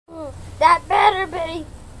That better be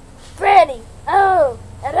Freddy. Oh,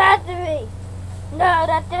 it has to be. No,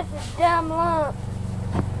 that's just a dumb lump.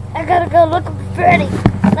 I gotta go looking for Freddy.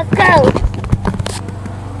 Let's go.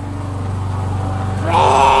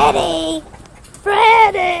 Freddy!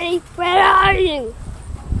 Freddy! Where are you?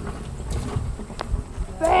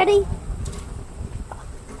 Freddy?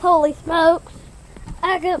 Holy smokes.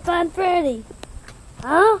 I can't find Freddy.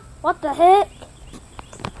 Huh? What the heck?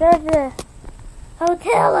 There's a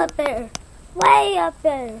hotel up there. Way up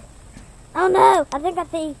there. Oh no, I think I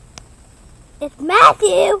see. It's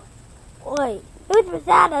Matthew. Wait, who's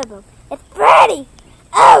beside of him? It's Freddy.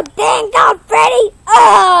 Oh, dang God, Freddy.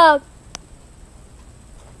 Oh.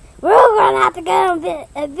 We're going to have to go on an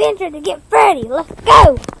adventure to get Freddy. Let's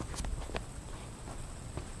go.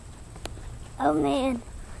 Oh man.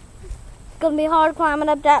 It's going to be hard climbing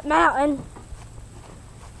up that mountain.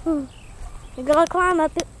 You're going to climb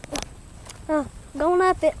up it. Going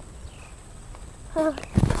up it. Oh,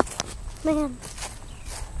 man.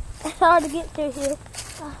 It's hard to get through here.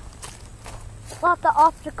 Lots of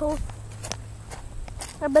obstacles.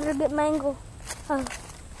 I better get mangled. Oh,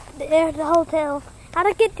 there's the hotel. How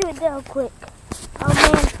to get to it real quick? Oh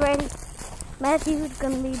man, Freddy. Matthew's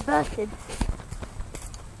gonna be busted.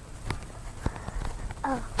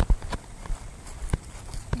 Oh.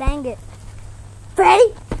 Dang it.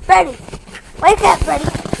 Freddy? Freddy! Wake up, Freddy.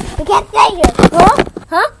 We can't stay here.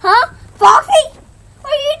 Huh? Foxy?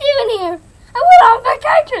 What are you doing here? I went on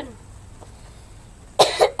vacation.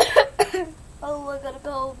 Oh, I got a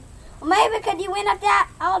cold. Well, maybe because you went up that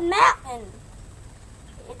old mountain.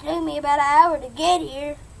 It took me about an hour to get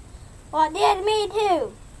here. Well, it did me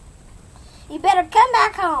too. You better come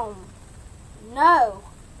back home. No.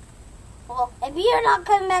 Well, if you're not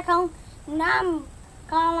coming back home, then I'm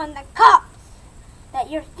calling the cops that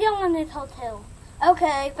you're still in this hotel.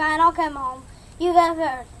 Okay, fine, I'll come home. You go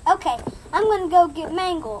first. Okay, I'm going to go get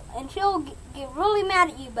Mangle, and she'll get really mad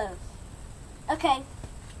at you both. Okay.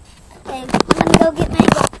 Okay, I'm going to go get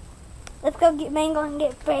Mangle. Let's go get Mangle and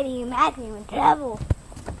get Freddy and Matthew in trouble.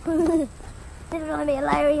 This is going to be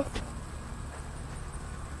hilarious.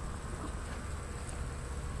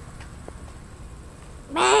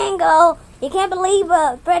 Mangle! You can't believe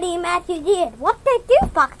what Freddy and Matthew did. What they do,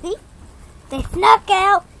 Foxy? They snuck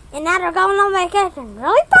out, and now they're going on vacation.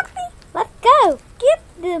 Really, Foxy? Let's go. Get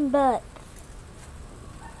them butts.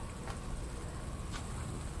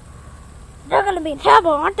 They're going to be in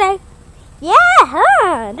trouble, aren't they? Yeah,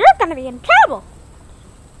 huh? They're going to be in trouble.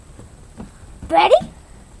 Freddy?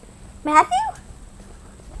 Matthew?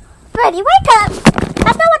 Freddy, wake up.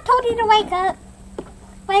 I thought I told you to wake up.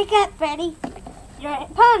 Wake up, Freddy. You're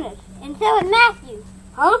punished. And so is Matthew.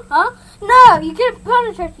 Huh? No, you can't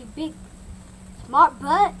punish us, you big smart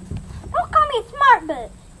butt. Don't call me a smart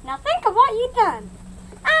butt. Now think of what you've done.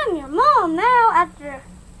 I'm your mom now after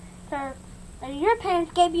your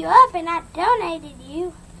parents gave you up and I donated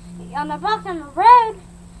you on the box on the road.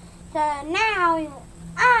 So now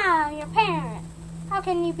I'm your parent. How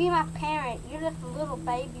can you be my parent? You're just a little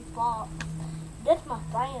baby fox. That's my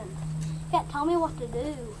friend. You can't tell me what to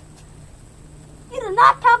do. You do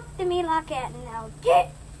not talk to me like that. Now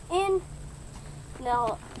get in.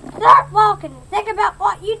 Now start walking and think about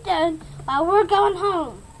what you've done while we're going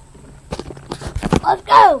home. Let's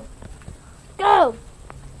go. Go.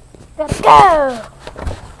 Let's go.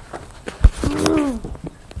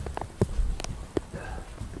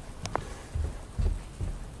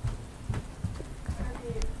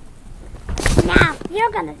 Now,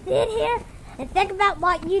 you're going to sit here and think about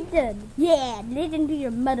what you did. Yeah, listen to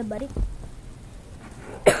your mother, buddy.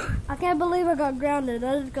 I can't believe I got grounded.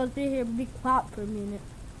 I just got to sit here and be quiet for a minute.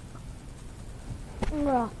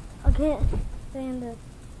 Well, I can't stand to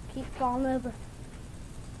keep falling over.